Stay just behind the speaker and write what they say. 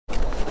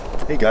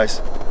Hey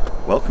guys,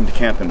 welcome to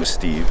Camping with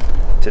Steve.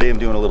 Today I'm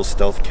doing a little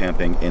stealth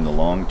camping in the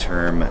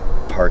long-term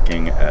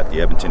parking at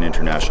the Edmonton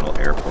International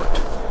Airport.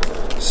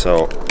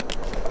 So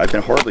I've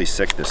been horribly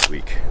sick this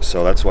week,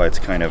 so that's why it's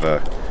kind of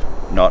a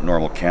not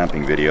normal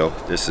camping video.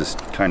 This is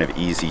kind of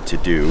easy to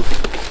do,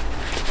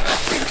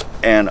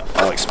 and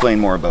I'll explain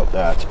more about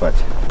that. But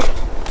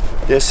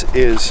this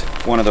is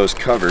one of those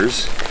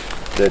covers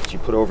that you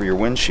put over your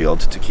windshield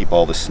to keep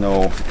all the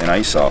snow and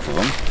ice off of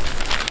them.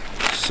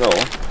 So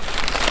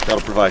that'll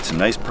provide some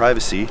nice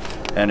privacy,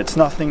 and it's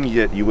nothing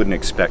that you wouldn't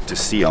expect to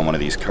see on one of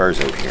these cars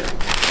out here.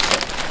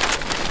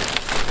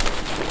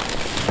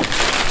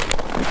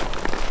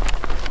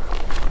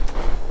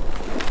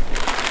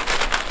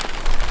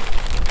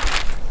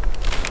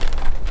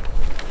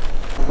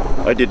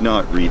 I did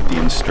not read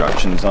the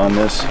instructions on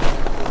this.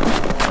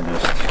 I'm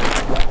just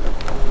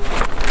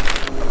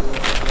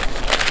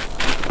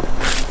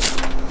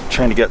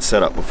trying to get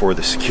set up before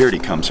the security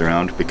comes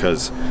around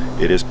because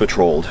it is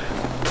patrolled.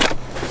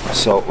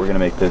 So we're going to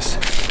make this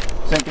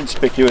as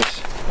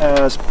inconspicuous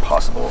as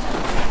possible.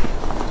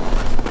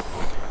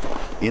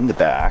 In the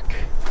back,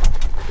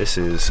 this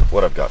is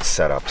what I've got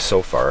set up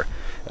so far,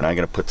 and I'm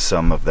going to put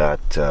some of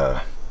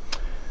that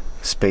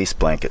space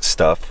blanket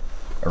stuff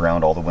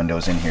around all the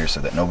windows in here so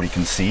that nobody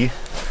can see,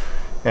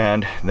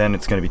 and then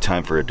it's going to be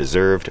time for a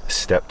deserved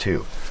step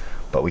 2.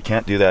 But we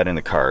can't do that in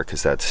the car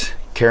because that's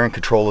care and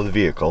control of the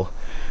vehicle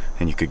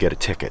and you could get a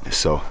ticket.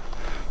 So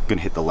I'm going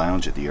to hit the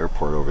lounge at the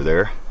airport over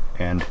there,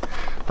 and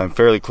I'm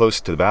fairly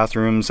close to the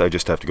bathrooms. I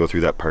just have to go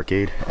through that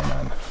parkade and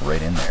I'm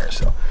right in there.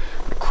 So I'm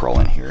going to crawl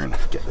in here and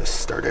get this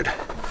started.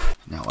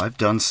 Now I've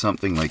done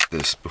something like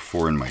this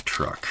before in my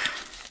truck,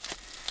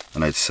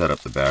 and I'd set up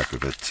the back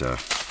of it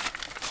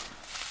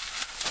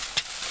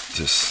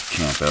just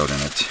camp out in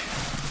it,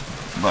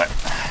 but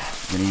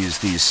I'm going to use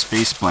these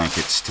space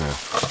blankets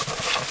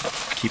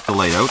to keep the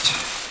light out.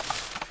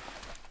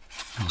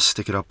 I'll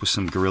stick it up with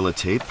some Gorilla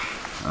Tape.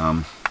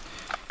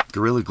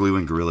 Gorilla Glue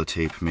and Gorilla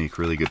Tape make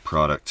really good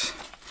products,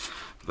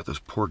 but those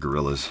poor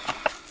gorillas.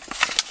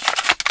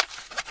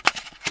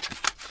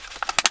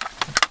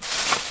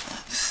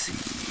 Let's see.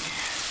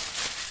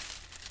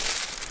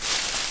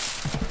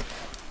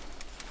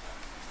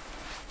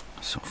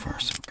 So far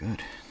so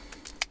good.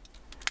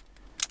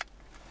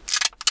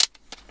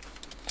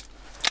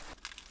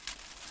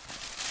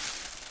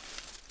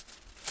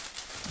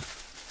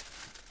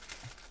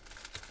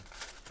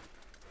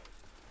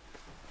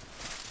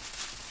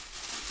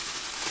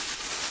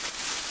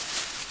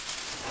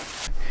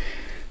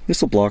 This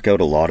will block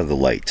out a lot of the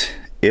light.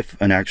 If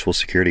an actual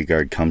security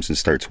guard comes and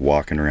starts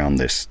walking around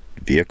this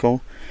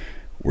vehicle,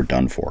 we're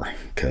done for,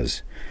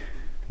 because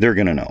they're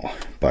gonna know.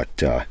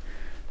 But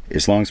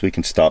as long as we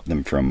can stop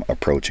them from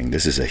approaching,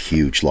 this is a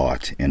huge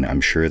lot, and I'm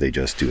sure they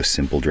just do a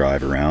simple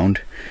drive around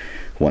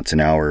once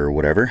an hour or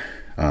whatever.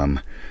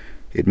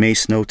 It may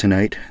snow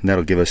tonight, and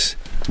that'll give us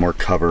more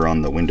cover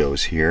on the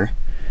windows here.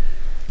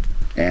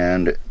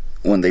 And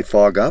when they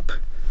fog up,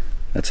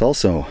 that's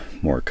also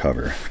more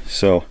cover.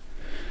 So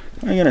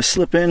I'm gonna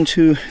slip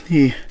into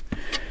the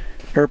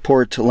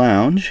airport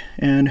lounge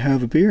and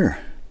have a beer.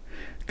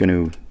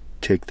 Gonna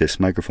take this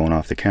microphone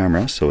off the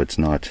camera so it's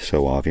not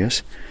so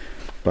obvious,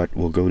 but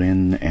we'll go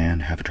in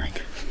and have a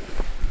drink.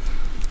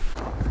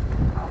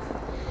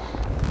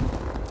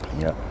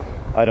 Yeah,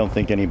 I don't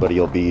think anybody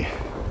will be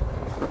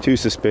too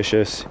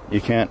suspicious.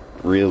 You can't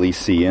really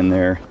see in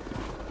there.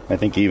 I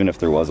think even if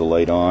there was a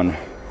light on,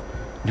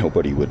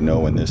 nobody would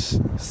know in this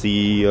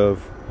sea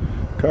of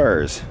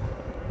cars.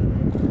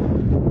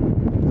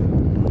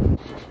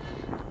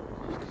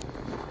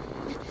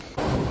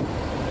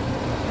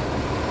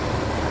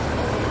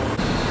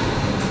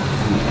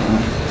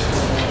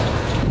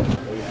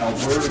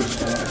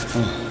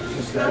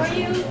 How are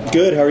you?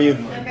 Good, how are you?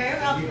 Very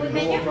well. Food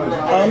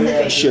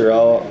menu? Sure,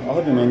 I'll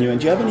have a menu. And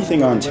do you have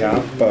anything on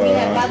tap? We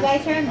have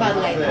Budweiser and Bud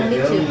Light, only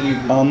 2.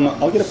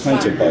 I'll get a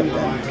pint of Bud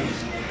then.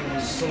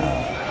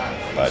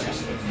 Bud.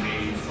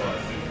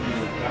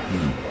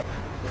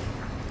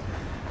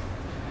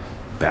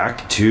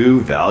 Back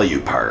to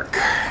Value Park.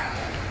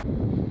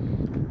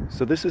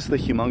 So this is the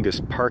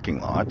humongous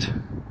parking lot.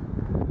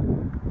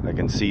 I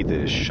can see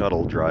the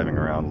shuttle driving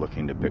around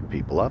looking to pick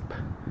people up,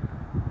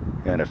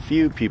 and a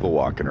few people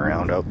walking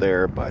around out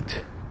there,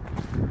 but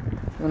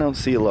I don't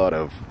see a lot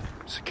of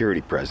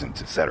security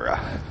presence, etc.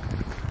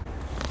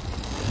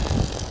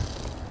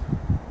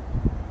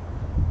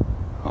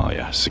 Oh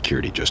yeah,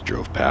 security just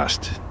drove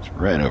past. It's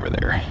right over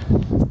there.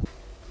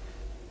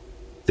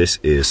 This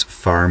is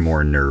far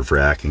more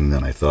nerve-wracking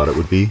than I thought it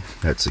would be.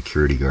 That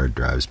security guard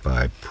drives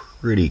by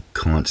pretty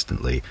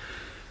constantly.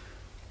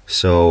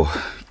 So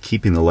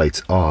keeping the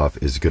lights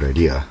off is a good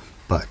idea,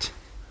 but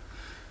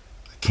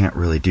can't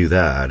really do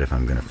that if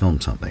I'm going to film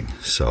something.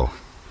 So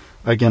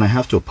again, I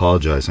have to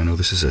apologize. I know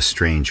this is a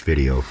strange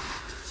video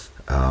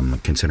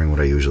considering what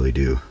I usually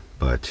do,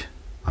 but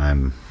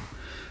I'm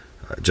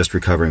just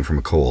recovering from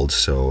a cold,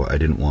 so I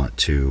didn't want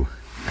to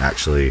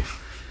actually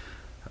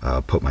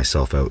put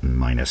myself out in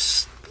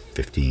minus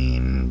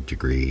 15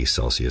 degrees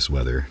Celsius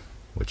weather,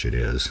 which it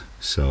is.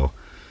 So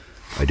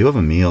I do have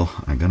a meal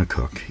I'm gonna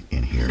cook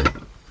in here a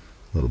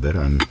little bit.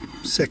 I'm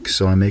sick,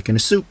 so I'm making a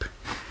soup.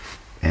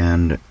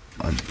 And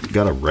I've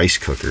got a rice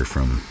cooker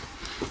from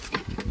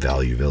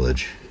Value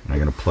Village. And I'm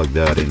gonna plug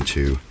that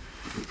into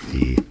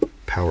the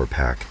power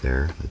pack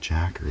there, the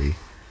Jackery.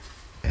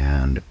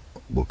 And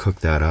we'll cook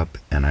that up.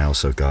 And I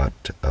also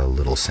got a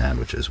little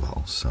sandwich as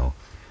well. So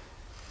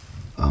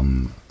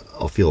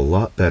I'll feel a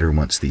lot better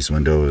once these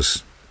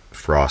windows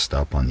frost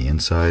up on the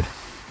inside.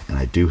 And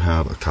I do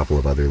have a couple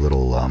of other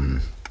little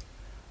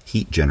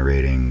heat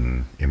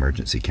generating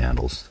emergency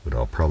candles that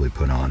I'll probably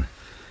put on,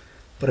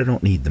 but I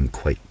don't need them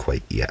quite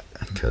yet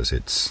because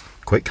it's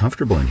quite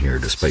comfortable in here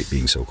despite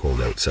being so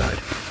cold outside.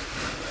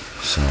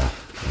 So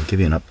I'll give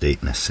you an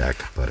update in a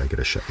sec, but I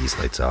gotta shut these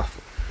lights off.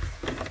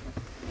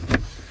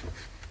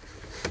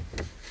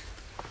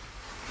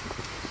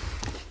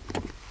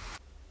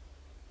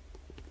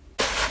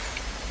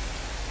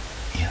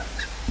 Yeah,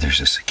 there's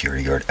a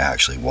security guard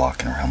actually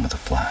walking around with a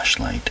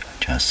flashlight.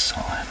 I just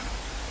saw him.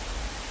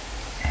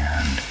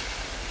 And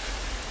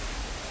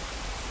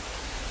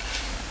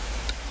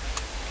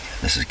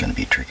this is going to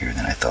be trickier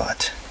than I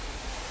thought.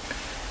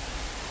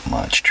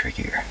 Much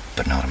trickier,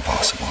 but not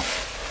impossible.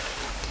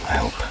 I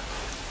hope.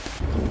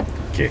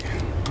 Okay,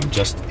 I'm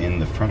just in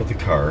the front of the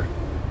car,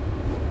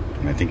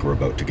 and I think we're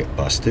about to get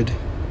busted.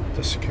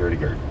 The security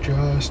guard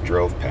just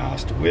drove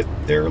past with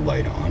their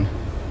light on.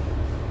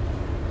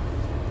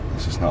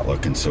 This is not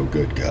looking so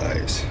good,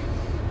 guys.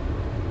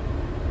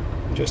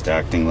 I'm just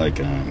acting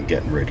like I'm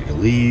getting ready to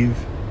leave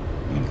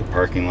into the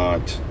parking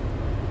lot.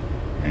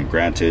 And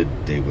granted,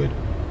 they would,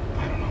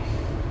 I don't know,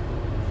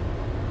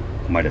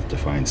 might have to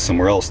find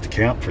somewhere else to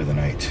camp for the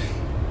night.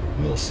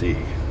 We'll see.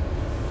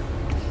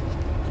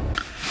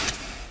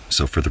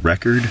 So for the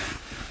record,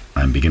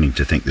 I'm beginning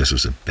to think this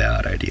was a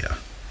bad idea.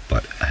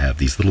 But I have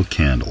these little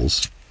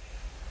candles,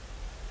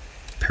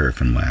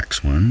 paraffin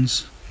wax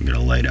ones. I'm gonna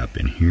light up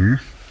in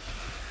here.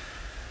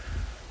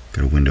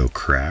 Got a window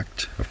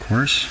cracked, of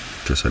course,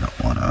 because I don't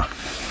want to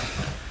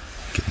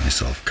get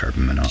myself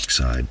carbon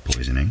monoxide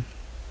poisoning.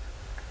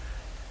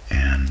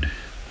 And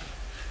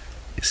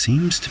it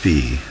seems to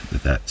be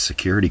that that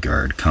security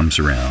guard comes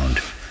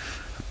around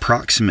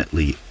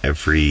approximately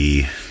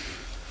every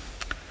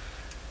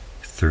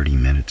 30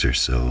 minutes or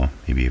so,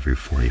 maybe every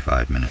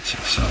 45 minutes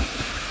or so.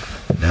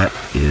 That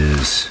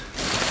is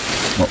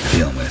what we're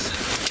dealing with.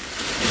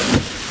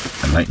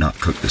 I might not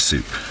cook the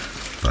soup,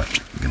 but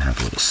I'm going to have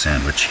a little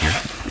sandwich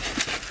here.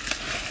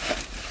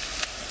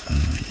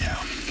 Yeah.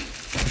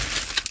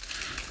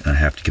 And I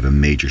have to give a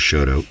major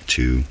shout out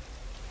to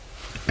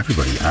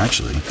everybody,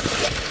 actually.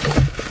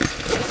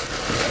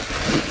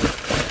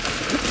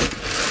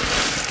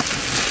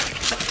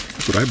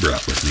 That's what I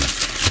brought with me.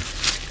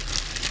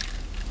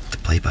 The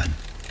play button.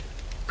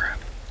 Crap.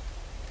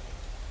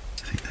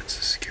 I think that's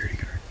the security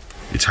guard.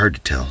 It's hard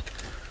to tell,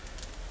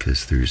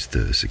 because there's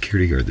the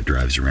security guard that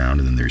drives around,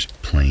 and then there's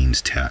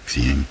planes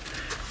taxiing.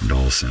 It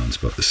all sounds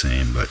about the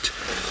same, but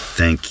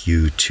thank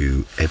you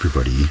to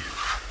everybody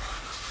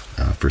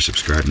for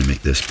subscribing to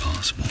make this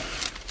possible.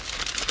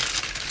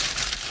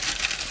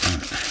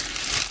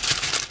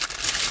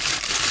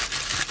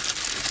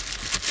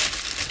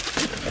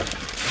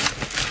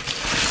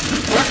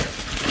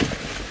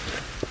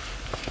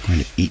 I'm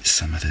going to eat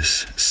some of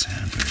this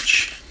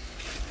sandwich.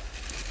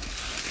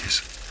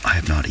 I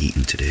have not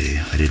eaten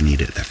today. I didn't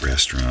eat at that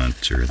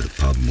restaurant or the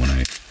pub when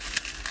I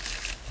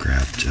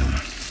grabbed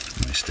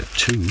my step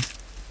 2.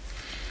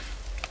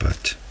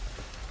 But,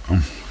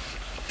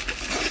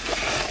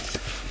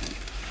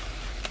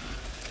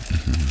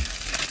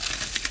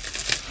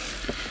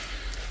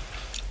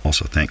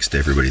 Also, thanks to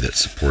everybody that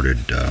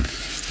supported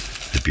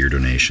the beer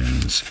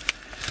donations,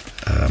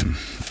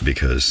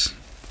 because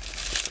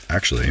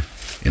actually,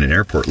 in an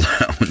airport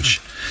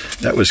lounge,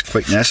 that was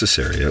quite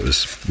necessary. It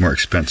was more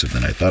expensive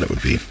than I thought it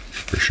would be,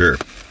 for sure.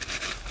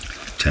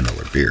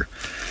 $10 beer.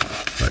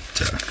 But,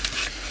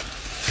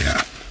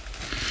 yeah.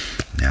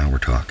 Now we're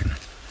talking.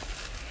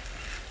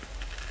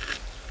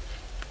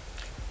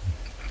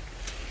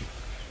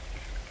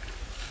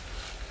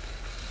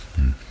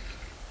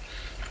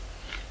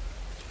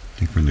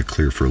 I think we're in the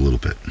clear for a little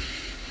bit.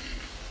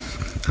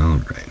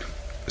 Alright.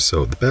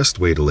 So, the best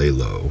way to lay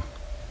low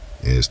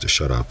is to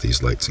shut off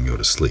these lights and go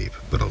to sleep.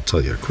 But I'll tell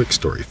you a quick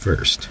story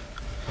first.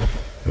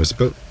 It was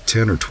about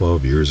 10 or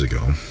 12 years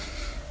ago.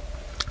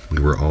 We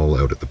were all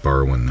out at the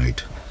bar one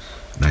night,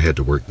 and I had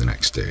to work the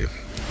next day.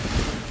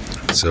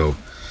 So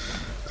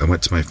I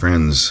went to my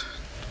friend's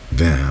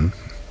van,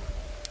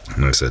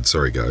 and I said,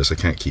 sorry guys, I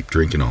can't keep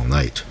drinking all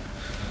night.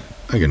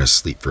 I'm going to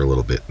sleep for a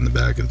little bit in the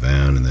back of the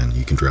van, and then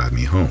you can drive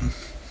me home.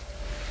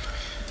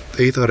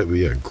 They thought it would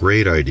be a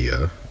great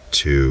idea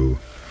to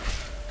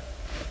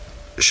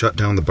shut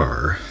down the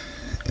bar,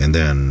 and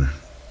then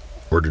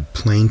ordered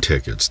plane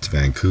tickets to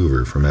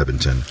Vancouver from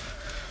Edmonton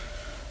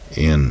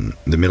in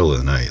the middle of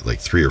the night, like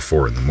 3 or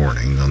 4 in the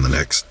morning, on the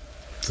next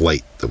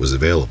flight that was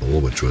available,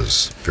 which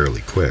was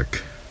fairly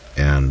quick.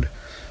 And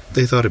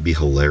they thought it'd be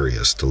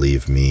hilarious to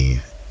leave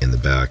me in the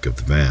back of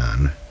the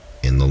van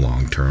in the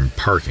long-term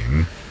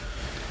parking,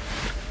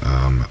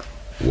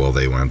 while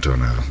they went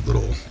on a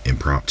little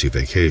impromptu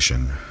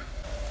vacation.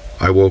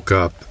 I woke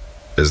up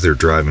as they're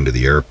driving to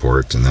the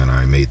airport, and then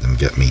I made them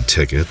get me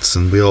tickets,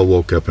 and we all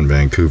woke up in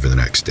Vancouver the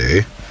next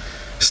day,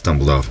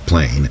 stumbled off a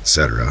plane,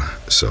 etc.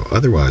 So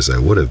otherwise I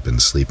would have been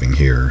sleeping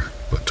here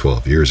about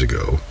 12 years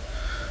ago,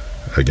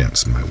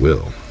 against my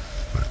will.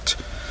 But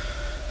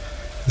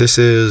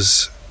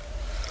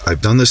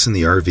I've done this in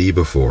the RV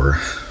before,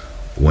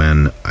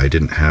 when I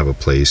didn't have a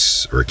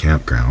place or a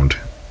campground.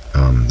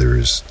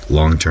 There's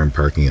long-term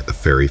parking at the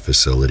ferry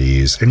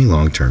facilities, any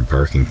long-term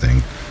parking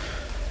thing.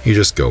 You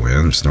just go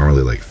in, it's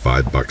normally like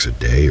 $5 a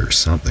day or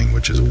something,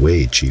 which is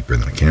way cheaper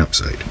than a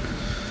campsite.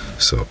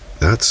 So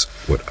that's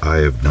what I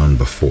have done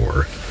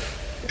before,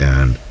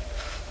 and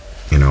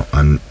you know,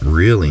 I'm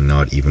really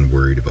not even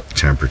worried about the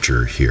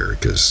temperature here,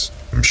 because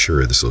I'm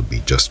sure this will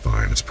be just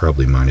fine. It's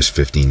probably minus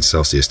 15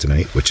 Celsius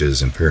tonight, which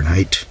is in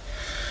Fahrenheit.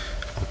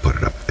 I'll put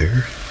it up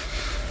there.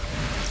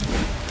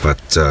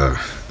 But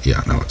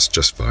yeah, no, it's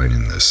just fine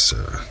in this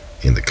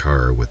in the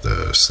car with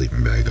the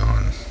sleeping bag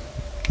on.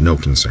 No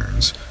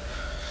concerns.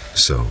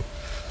 So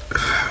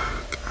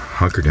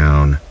hunker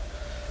down,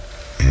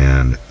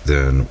 and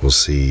then we'll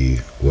see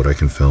what I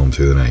can film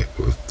through the night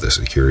with the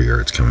security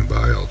guards coming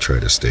by. I'll try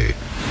to stay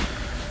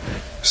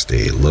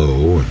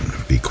low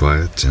and be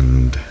quiet.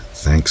 And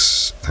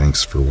thanks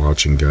for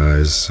watching,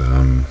 guys.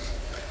 I'm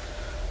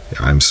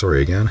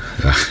sorry again.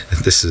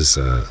 This is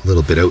a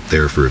little bit out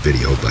there for a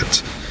video,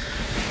 but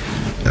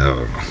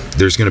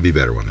there's gonna be a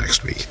better one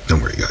next week.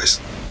 Don't worry, guys.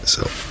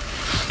 So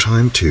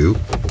time to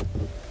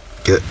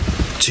get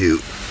to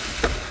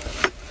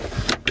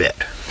bed.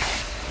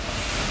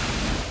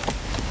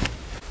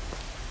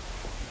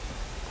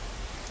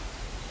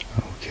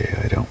 Okay,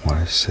 I don't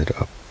want to sit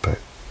up, but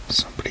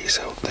somebody's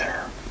out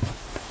there.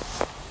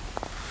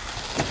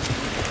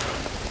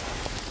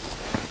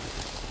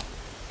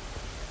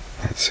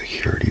 That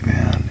security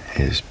van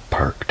is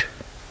parked.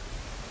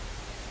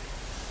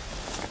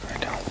 I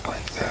don't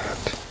like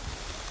that.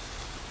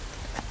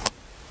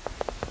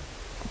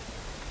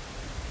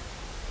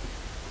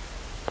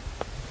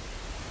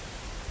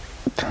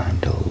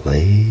 Time to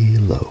lay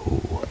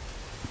low,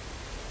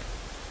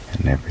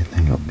 and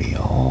everything will be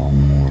all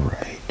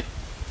right.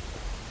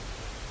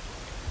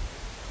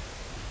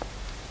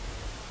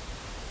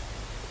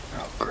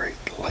 Oh great,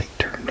 the light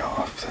turned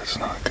off. That's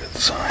not a good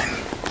sign.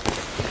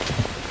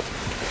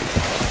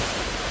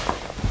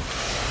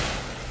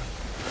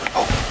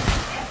 Oh,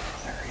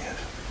 there he is.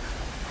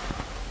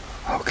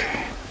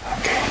 Okay.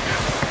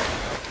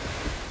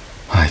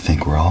 I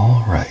think we're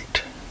all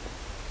right.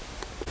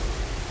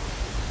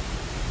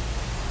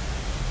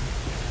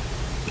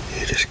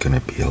 It is going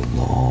to be a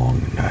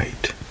long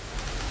night.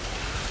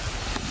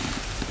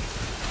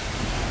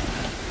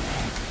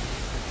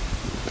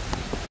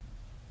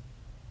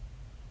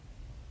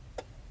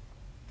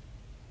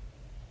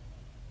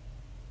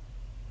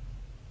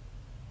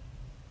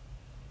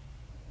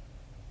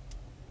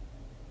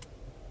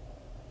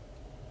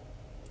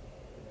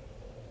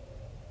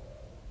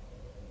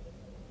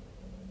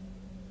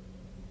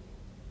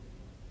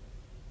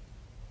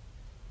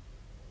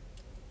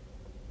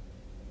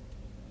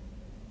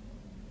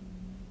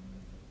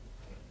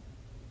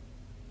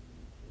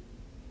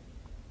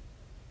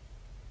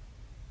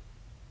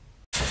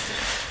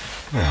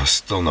 Well,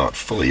 still not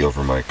fully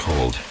over my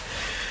cold,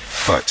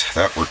 but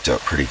that worked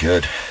out pretty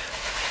good.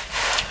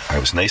 I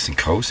was nice and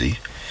cozy.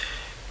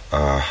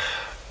 I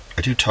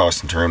do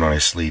toss and turn when I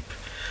sleep,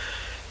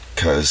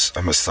 because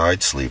I'm a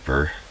side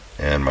sleeper,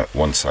 and my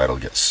one side will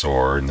get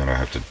sore, and then I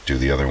have to do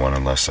the other one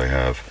unless I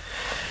have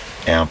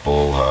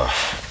ample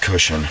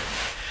cushion.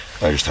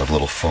 I just have a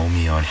little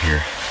foamy on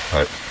here.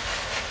 But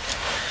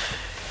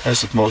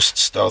as with most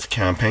stealth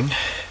camping,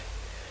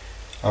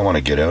 I want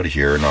to get out of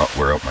here and not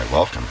wear out my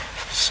welcome.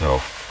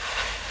 So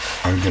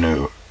I'm going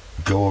to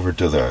go over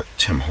to the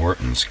Tim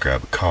Hortons,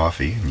 grab a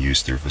coffee, and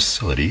use their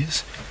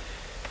facilities.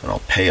 And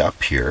I'll pay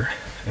up here,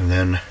 and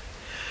then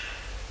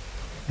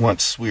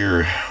once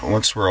we're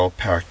all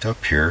packed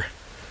up here,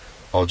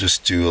 I'll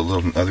just do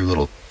another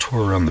little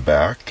tour around the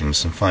back and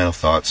some final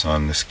thoughts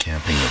on this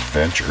camping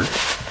adventure,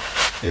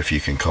 if you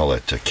can call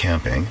it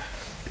camping.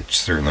 It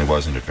certainly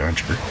was an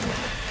adventure,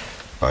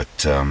 but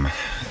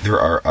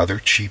there are other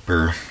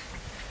cheaper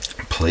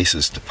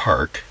places to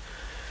park.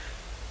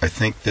 I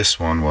think this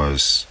one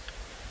was,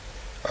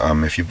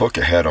 if you book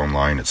ahead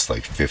online, it's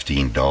like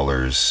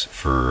 $15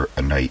 for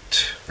a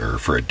night, or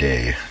for a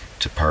day,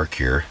 to park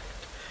here,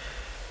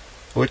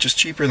 which is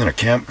cheaper than a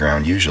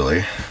campground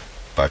usually.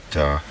 But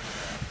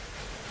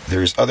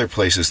there's other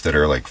places that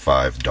are like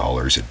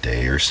 $5 a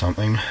day or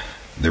something.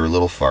 They're a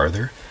little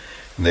farther.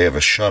 They have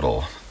a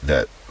shuttle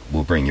that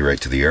will bring you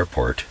right to the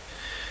airport.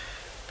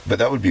 But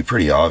that would be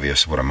pretty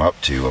obvious what I'm up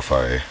to if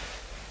I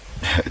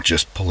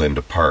just pull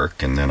into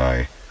park and then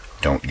I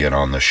don't get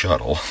on the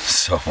shuttle.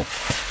 So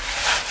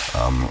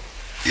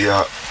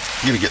yeah,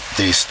 I'm gonna get the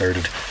day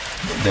started,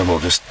 then we'll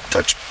just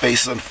touch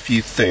base on a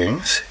few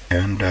things.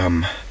 And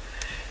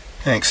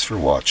thanks for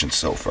watching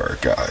so far,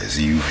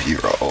 guys.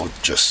 You're all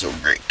just so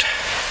great.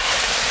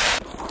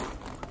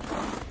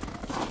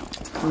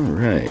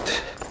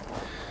 Alright.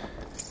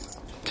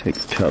 Take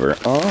the cover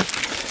off.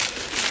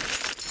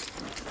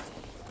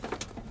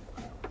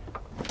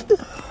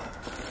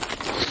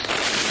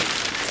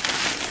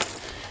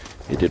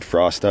 It did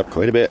frost up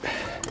quite a bit.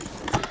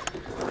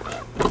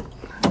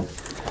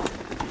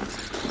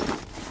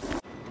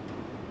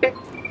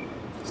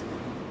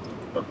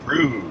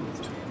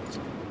 Approved.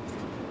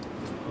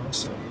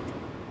 Awesome.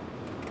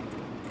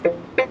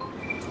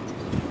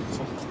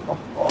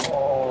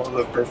 Oh,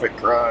 the perfect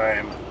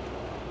crime.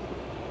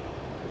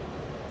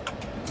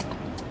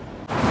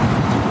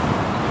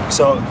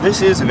 So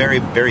this is a very,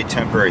 very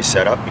temporary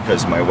setup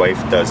because my wife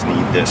does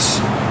need this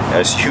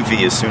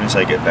SUV as soon as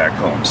I get back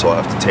home, so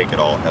I'll have to take it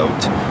all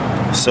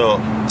out. So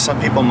some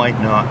people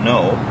might not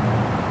know,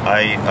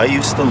 I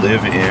used to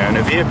live in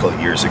a vehicle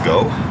years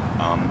ago.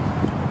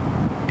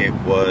 It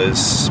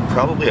was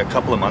probably a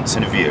couple of months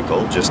in a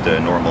vehicle, just a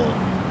normal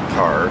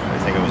car. I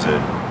think it was a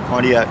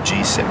Pontiac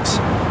G6.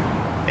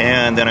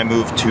 And then I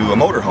moved to a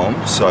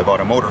motorhome, so I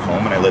bought a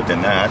motorhome and I lived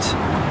in that.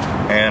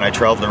 And I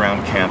traveled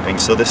around camping,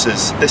 so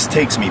this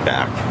takes me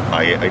back.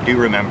 I do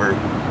remember,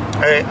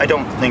 I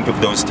don't think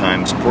of those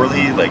times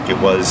poorly, like it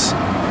was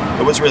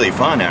really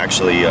fun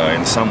actually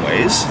in some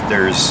ways.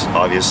 There's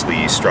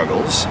obviously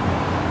struggles,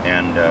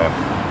 and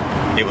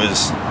it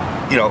was,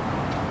 you know,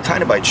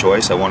 kind of by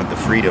choice. I wanted the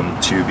freedom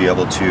to be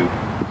able to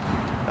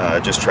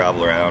just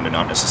travel around and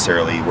not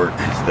necessarily work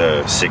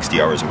the 60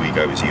 hours a week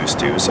I was used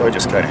to, so I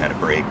just kind of had a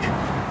break.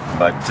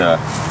 But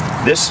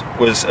this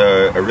was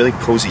a really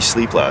cozy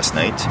sleep last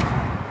night.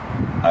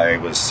 I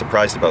was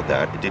surprised about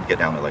that. It did get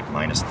down to like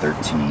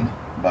 -13,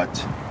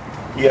 but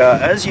yeah,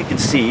 as you can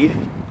see,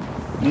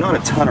 not a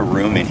ton of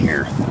room in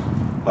here,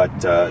 but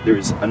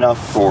there's enough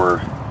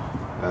for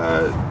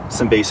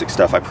some basic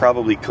stuff. I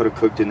probably could have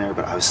cooked in there,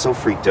 but I was so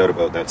freaked out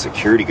about that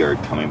security guard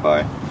coming by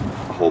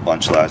a whole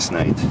bunch last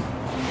night,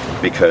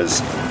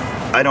 because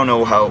I don't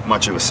know how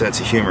much of a sense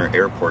of humor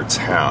airports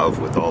have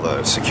with all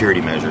the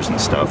security measures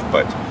and stuff,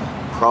 but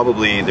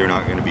probably they're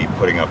not going to be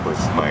putting up with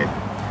my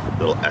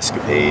little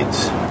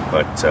escapades.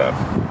 But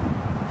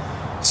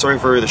sorry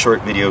for the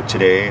short video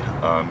today.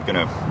 I'm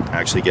gonna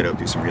actually get out and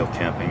do some real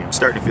camping. I'm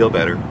starting to feel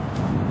better,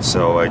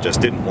 so I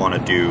just didn't want to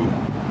do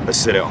a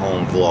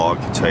sit-at-home vlog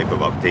type of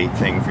update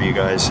thing for you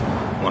guys.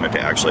 I wanted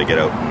to actually get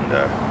out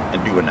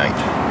and do a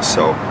night.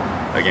 So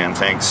again,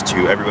 thanks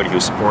to everybody who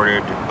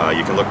supported.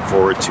 You can look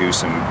forward to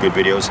some good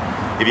videos.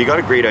 If you got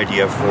a great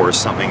idea for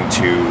something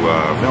to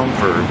film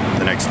for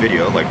the next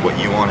video, like what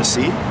you want to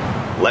see,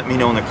 let me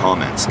know in the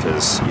comments,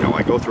 because you know,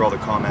 I go through all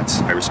the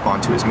comments. I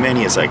respond to as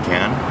many as I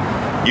can.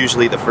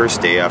 Usually the first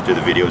day after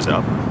the video's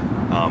up.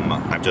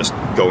 I'm just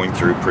going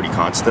through pretty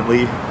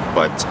constantly,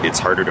 but it's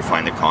harder to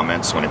find the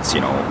comments when it's,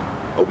 you know,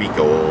 a week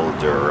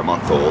old or a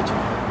month old.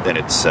 Then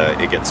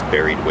it gets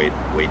buried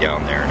way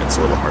down there, and it's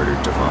a little harder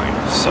to find.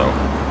 So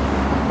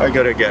I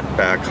gotta get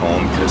back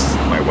home because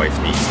my wife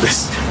needs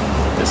this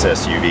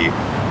SUV,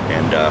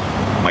 and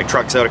my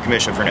truck's out of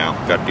commission for now.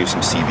 Got to do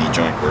some CV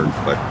joint work,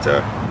 but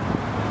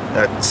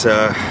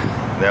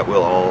that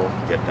will all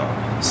get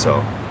done.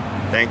 So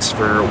thanks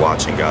for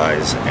watching,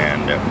 guys,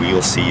 and we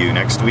will see you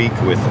next week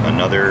with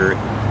another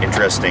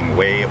interesting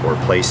way or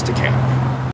place to camp.